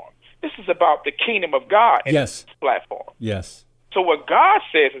platform. This is about the kingdom of God and Yes. His platform. Yes. So what God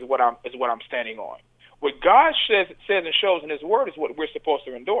says is what I'm standing on. What God says and shows in His Word is what we're supposed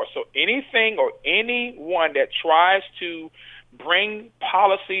to endorse. So anything or anyone that tries to bring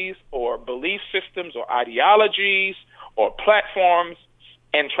policies or belief systems or ideologies or platforms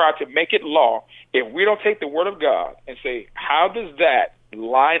and try to make it law, if we don't take the Word of God and say, how does that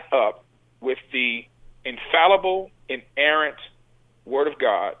line up with the infallible, inerrant Word of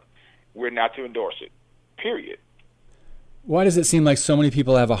God, we're not to endorse it, period. Why does it seem like so many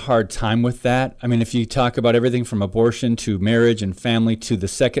people have a hard time with that? I mean, if you talk about everything from abortion to marriage and family to the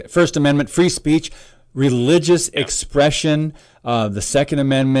First Amendment, free speech, religious expression, the Second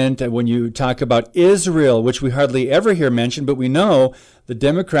Amendment, when you talk about Israel, which we hardly ever hear mentioned, but we know the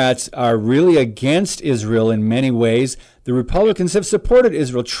Democrats are really against Israel in many ways. The Republicans have supported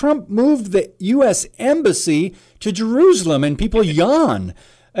Israel. Trump moved the U.S. Embassy to Jerusalem, and people yawn.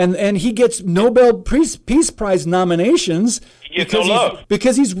 And he gets Nobel Peace Prize nominations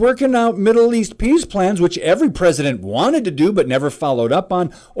because he's working out Middle East peace plans, which every president wanted to do but never followed up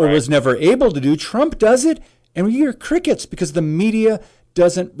on or was never able to do. Trump does it, and we hear crickets because the media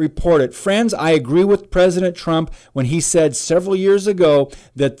doesn't report it. Friends, I agree with President Trump when he said several years ago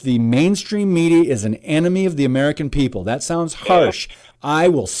that the mainstream media is an enemy of the American people. That sounds harsh. I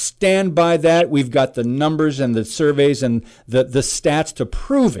will stand by that. We've got the numbers and the surveys and the stats to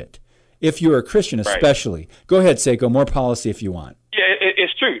prove it, if you're a Christian especially. Go ahead, Saiko, more policy if you want. Yeah,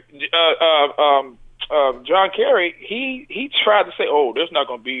 it's true. John Kerry, he tried to say, oh, there's not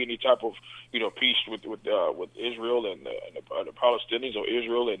going to be any type of peace with Israel and the Palestinians or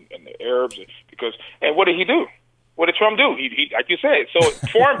Israel and the Arabs and what did he do? What did Trump do? He like you said. So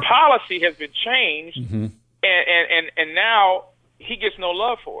foreign policy has been changed, and now he gets no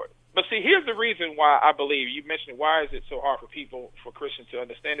love for it. But see, here's the reason why I believe you mentioned why is it so hard for Christians to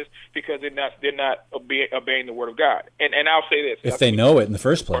understand this? Because they're not obeying the Word of God. And I'll say this: if they know it in the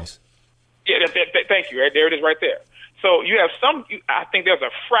first place. Yeah, thank you. Right there it is, right there. So you have I think there's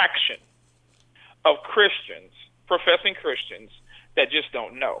a fraction of Christians, professing Christians, that just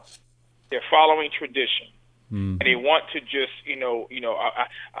don't know. They're following tradition. And they want to just,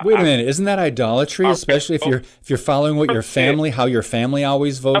 wait a minute, isn't that idolatry? Especially if you're following what your family, how your family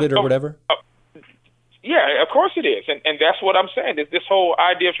always voted or whatever. Yeah, of course it is, and that's what I'm saying. Is this whole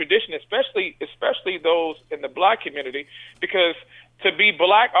idea of tradition, especially those in the black community, because to be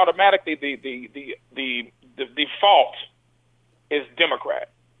black automatically the default is Democrat.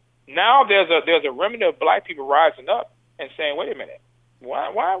 Now there's a remnant of black people rising up and saying, wait a minute.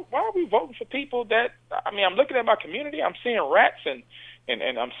 Why are we voting for people that, I'm looking at my community, I'm seeing rats and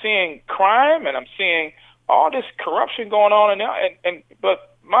I'm seeing crime and I'm seeing all this corruption going on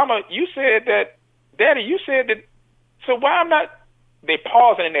but Mama, you said that, Daddy, you said that, so why I'm not, they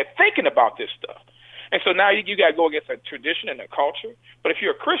pausing and they're thinking about this stuff. And so now you got to go against a tradition and a culture. But if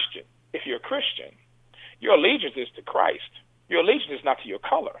you're a Christian, your allegiance is to Christ. Your allegiance is not to your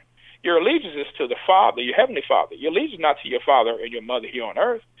color. Your allegiance is to the Father, your Heavenly Father. Your allegiance is not to your father and your mother here on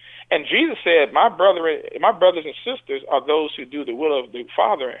earth. And Jesus said, my brothers and sisters are those who do the will of the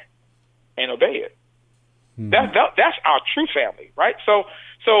Father and obey it. That's our true family, right? So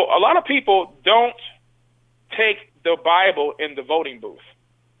a lot of people don't take the Bible in the voting booth.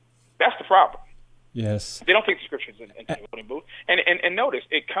 That's the problem. Yes. They don't take the scriptures in the voting booth. And notice,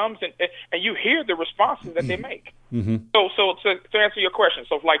 it comes in, and you hear the responses that they make. So to answer your question,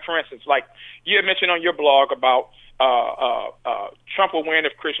 so like, for instance, like you had mentioned on your blog about Trump will win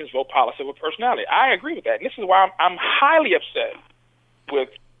if Christians vote policy over personality. I agree with that. And this is why I'm highly upset with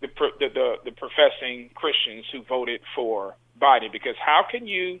the professing Christians who voted for Biden, because how can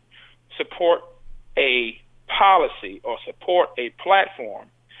you support a policy or support a platform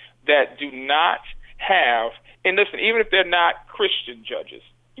that do not have, and listen, even if they're not Christian judges,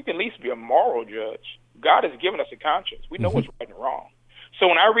 you can at least be a moral judge. God has given us a conscience. We know what's right and wrong. So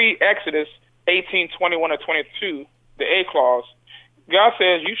when I read Exodus 18:21 or 22, the A clause, God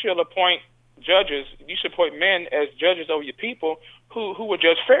says you shall appoint judges, you should appoint men as judges over your people who will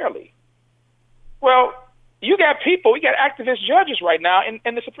judge fairly. Well, you got activist judges right now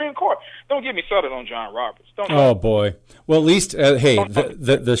in the Supreme Court. Don't get me started on John Roberts. Oh, boy. Well, at least,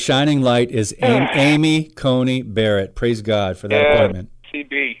 the shining light is Amy Coney Barrett. Praise God for that appointment.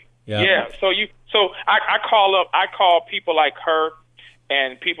 CB. Yeah. So I call people like her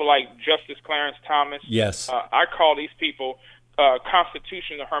and people like Justice Clarence Thomas. Yes. I call these people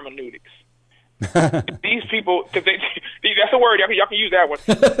constitutional hermeneutics. These people, because that's a word, y'all can use that one.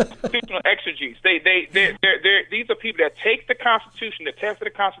 Constitutional exegetes. These are people that take the Constitution, the text of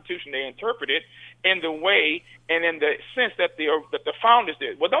the Constitution, they interpret it in the way and in the sense that the founders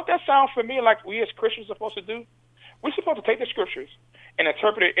did. Well, don't that sound familiar like we as Christians are supposed to do? We're supposed to take the scriptures and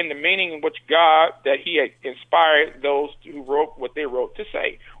interpret it in the meaning in which God, that he had inspired those who wrote what they wrote to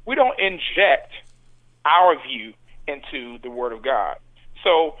say. We don't inject our view into the Word of God.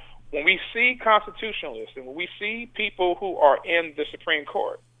 So when we see constitutionalists and when we see people who are in the Supreme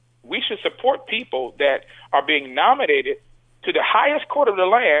Court, we should support people that are being nominated to the highest court of the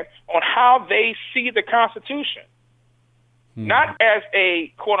land on how they see the Constitution. Not as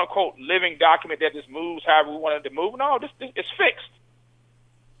a quote-unquote living document that just moves however we want it to move. No, this is fixed.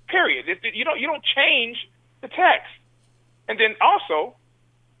 Period. You don't change the text. And then also,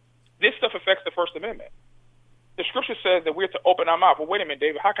 this stuff affects the First Amendment. The scripture says that we're to open our mouth. Well, wait a minute,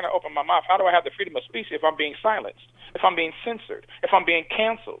 David, how can I open my mouth? How do I have the freedom of speech if I'm being silenced, if I'm being censored, if I'm being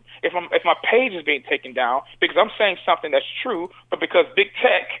canceled, if my page is being taken down because I'm saying something that's true, but because big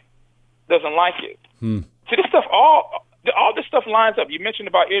tech doesn't like it? See, this stuff, all this stuff lines up. You mentioned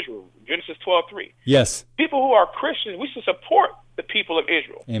about Israel, Genesis 12:3. Yes. People who are Christians, we should support the people of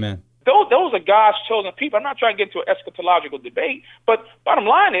Israel. Amen. Those are God's chosen people. I'm not trying to get into an eschatological debate, but bottom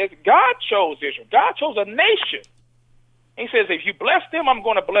line is God chose Israel. God chose a nation. He says, if you bless them, I'm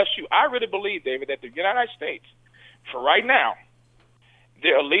going to bless you. I really believe, David, that the United States, for right now,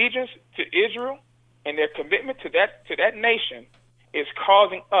 their allegiance to Israel and their commitment to that nation is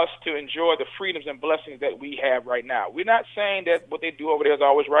causing us to enjoy the freedoms and blessings that we have right now. We're not saying that what they do over there is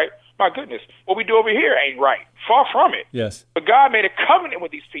always right. My goodness, what we do over here ain't right. Far from it. Yes. But God made a covenant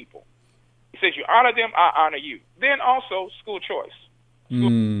with these people. He says, you honor them, I honor you. Then also, school choice. We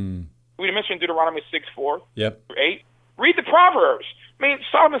mentioned Deuteronomy 6:4 through 8. Read the Proverbs. I mean,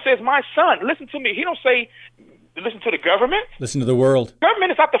 Solomon says, my son, listen to me. He don't say, listen to the government. Listen to the world.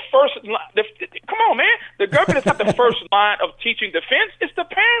 Government is not the first line. Come on, man. The government is not the first line of teaching defense. It's the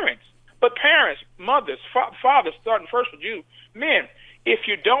parents. But parents, mothers, fathers, starting first with you, men, if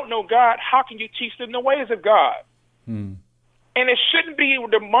you don't know God, how can you teach them the ways of God? And it shouldn't be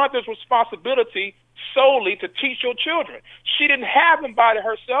the mother's responsibility solely to teach your children. She didn't have them by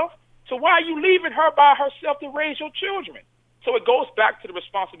herself, so why are you leaving her by herself to raise your children? So it goes back to the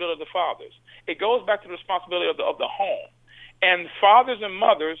responsibility of the fathers. It goes back to the responsibility of the home. And fathers and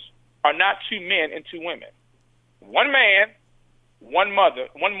mothers are not two men and two women. One man, one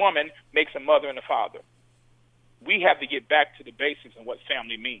woman makes a mother and a father. We have to get back to the basics and what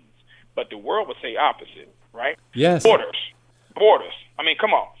family means. But the world would say opposite, right? Yes. Borders. I mean,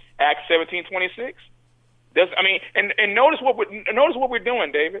 come on. Acts 17:26. And notice what we're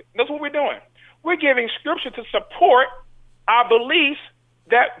doing, David. Notice what we're doing. We're giving scripture to support our beliefs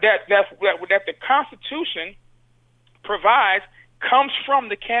that the Constitution provides comes from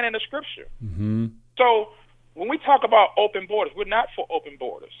the canon of Scripture. So when we talk about open borders, we're not for open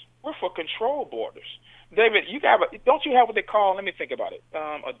borders. We're for controlled borders. David, don't you have what they call? Let me think about it.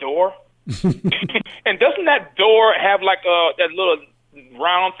 A door. And doesn't that door have like that little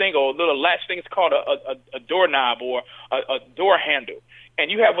round thing or little latch thing? It's called a doorknob or a door handle. And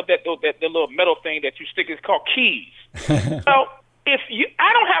you have the little metal thing that you stick. It's called keys. So if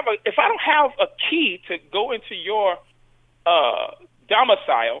I don't have a key to go into your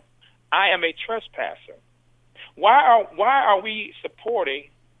domicile, I am a trespasser. Why are we supporting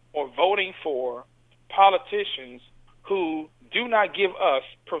or voting for politicians who do not give us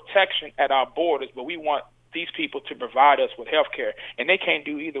protection at our borders, but we want these people to provide us with health care, and they can't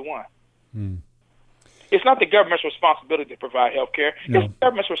do either one? It's not the government's responsibility to provide health care. No. It's the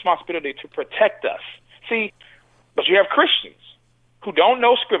government's responsibility to protect us. See, but you have Christians who don't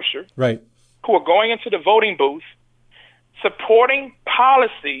know Scripture, right, who are going into the voting booth, supporting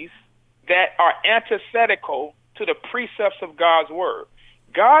policies that are antithetical to the precepts of God's Word.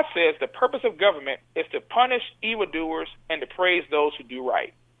 God says the purpose of government is to punish evildoers and to praise those who do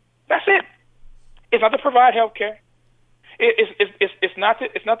right. That's it. It's not to provide health care. It's not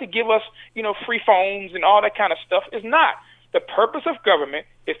to give us, free phones and all that kind of stuff. It's not. The purpose of government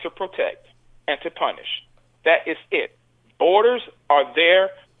is to protect and to punish. That is it. Borders are there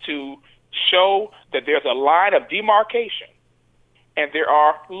to show that there's a line of demarcation and there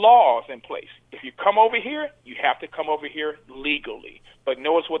are laws in place. If you come over here, you have to come over here legally. But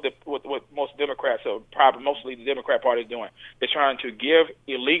notice what most Democrats, or probably mostly the Democrat Party, is doing. They're trying to give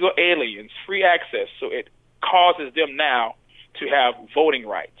illegal aliens free access, so it causes them now to have voting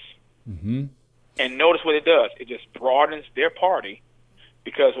rights. And notice what it does. It just broadens their party,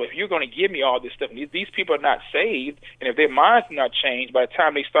 because if you're going to give me all this stuff, and these people are not saved, and if their minds are not changed by the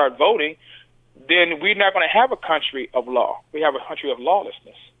time they start voting, then we're not going to have a country of law. We have a country of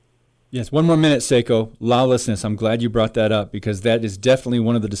lawlessness. Yes, one more minute, Saiko. Lawlessness. I'm glad you brought that up because that is definitely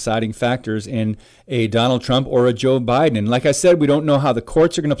one of the deciding factors in a Donald Trump or a Joe Biden. And like I said, we don't know how the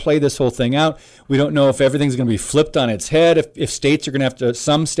courts are going to play this whole thing out. We don't know if everything's going to be flipped on its head, if states are going to have to,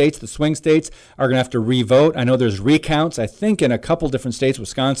 some states, the swing states, are going to have to re-vote. I know there's recounts, I think, in a couple different states,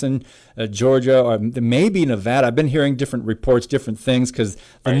 Wisconsin, Georgia, or maybe Nevada. I've been hearing different reports, different things because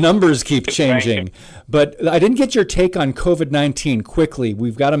the numbers keep changing. But I didn't get your take on COVID-19 quickly.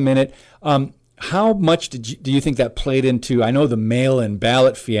 We've got a minute. How much do you think that played into, I know the mail-in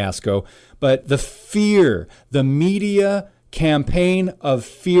ballot fiasco, but the fear, the media campaign of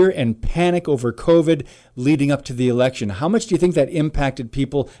fear and panic over COVID leading up to the election? How much do you think that impacted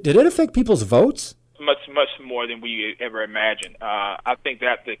people? Did it affect people's votes? Much more than we ever imagined. I think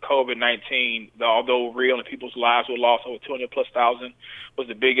that the COVID-19, although real and people's lives were lost, over 200,000+, was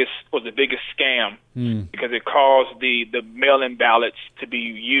the biggest scam because it caused the mail-in ballots to be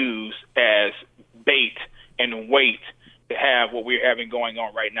used as bait and weight to have what we're having going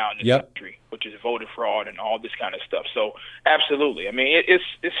on right now in this country, which is voter fraud and all this kind of stuff. So absolutely, I mean, it's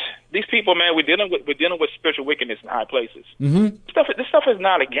these people, man. We're dealing with spiritual wickedness in high places. This stuff is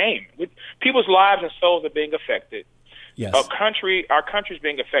not a game. People's lives and souls are being affected. Yes. Our country's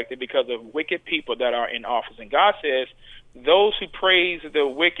being affected because of wicked people that are in office. And God says, those who praise the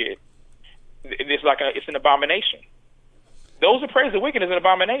wicked, it's an abomination. Those who praise the wicked is an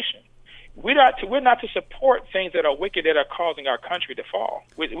abomination. We're not to support things that are wicked that are causing our country to fall.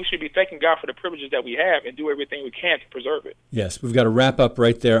 We should be thanking God for the privileges that we have and do everything we can to preserve it. Yes, we've got to wrap up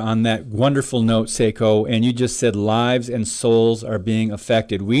right there on that wonderful note, Saiko. And you just said lives and souls are being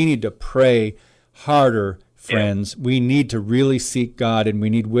affected. We need to pray harder, friends. We need to really seek God, and we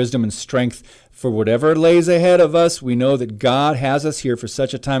need wisdom and strength for whatever lays ahead of us. We know that God has us here for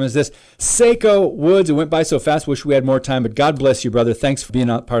such a time as this. Saiko Woods, it went by so fast. Wish we had more time, but God bless you, brother. Thanks for being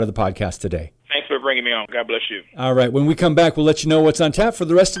a part of the podcast today. Thanks for bringing me on. God bless you. All right. When we come back, we'll let you know what's on tap for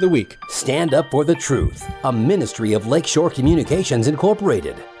the rest of the week. Stand Up for the Truth, a ministry of Lakeshore Communications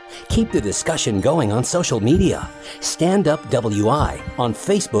Incorporated. Keep the discussion going on social media. Stand Up WI on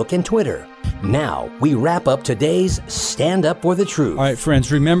Facebook and Twitter. Now, we wrap up today's Stand Up for the Truth. All right,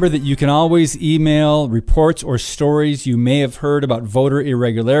 friends, remember that you can always email reports or stories you may have heard about voter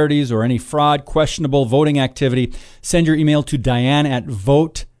irregularities or any fraud, questionable voting activity. Send your email to Diane at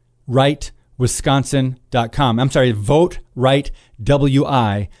voterightwisconsin.com. I'm sorry,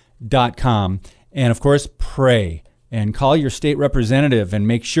 voterightwi.com. And, of course, pray. And call your state representative and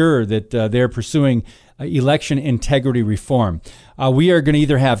make sure that they're pursuing election integrity reform. We are going to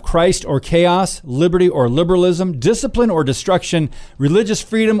either have Christ or chaos, liberty or liberalism, discipline or destruction, religious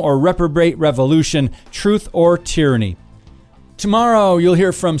freedom or reprobate revolution, truth or tyranny. Tomorrow, you'll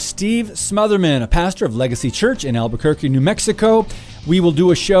hear from Steve Smotherman, a pastor of Legacy Church in Albuquerque, New Mexico. We will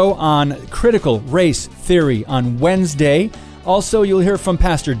do a show on critical race theory on Wednesday. Also, you'll hear from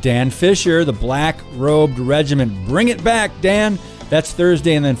Pastor Dan Fisher, the Black-Robed Regiment. Bring it back, Dan. That's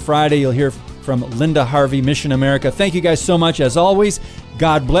Thursday, and then Friday you'll hear from Linda Harvey, Mission America. Thank you guys so much. As always,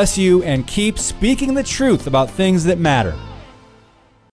 God bless you, and keep speaking the truth about things that matter.